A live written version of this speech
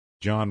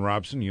John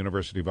Robson,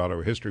 University of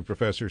Ottawa history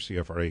professor,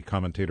 CFRA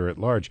commentator at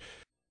large.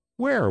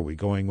 Where are we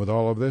going with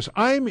all of this?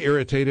 I'm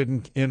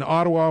irritated in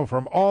Ottawa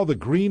from all the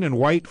green and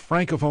white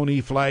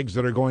Francophone flags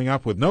that are going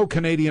up with no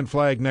Canadian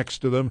flag next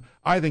to them.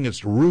 I think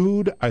it's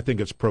rude. I think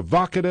it's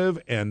provocative,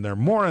 and there are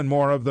more and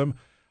more of them.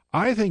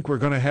 I think we're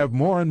going to have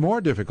more and more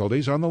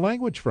difficulties on the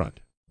language front.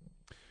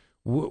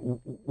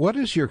 What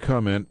is your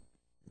comment?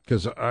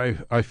 Because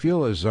I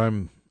feel as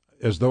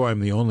though I'm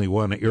the only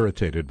one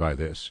irritated by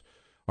this,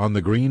 on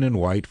the green and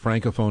white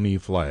Francophone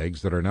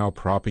flags that are now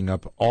propping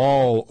up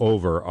all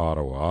over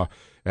Ottawa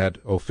at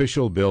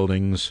official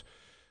buildings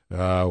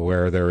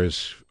where there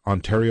is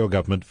Ontario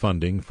government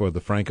funding for the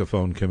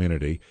Francophone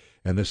community,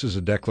 and this is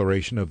a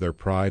declaration of their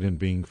pride in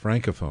being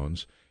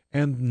Francophones,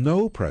 and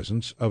no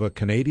presence of a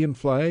Canadian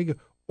flag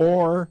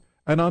or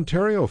an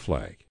Ontario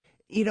flag.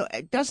 You know,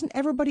 doesn't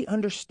everybody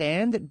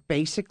understand that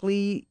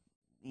basically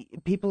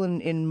people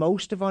in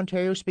most of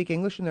Ontario speak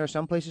English, and there are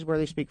some places where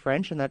they speak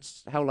French, and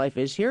that's how life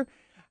is here?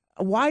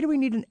 Why do we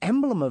need an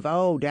emblem of,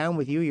 oh, down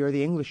with you, you're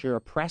the English, you're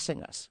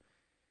oppressing us?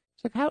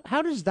 It's like,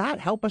 how does that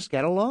help us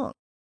get along?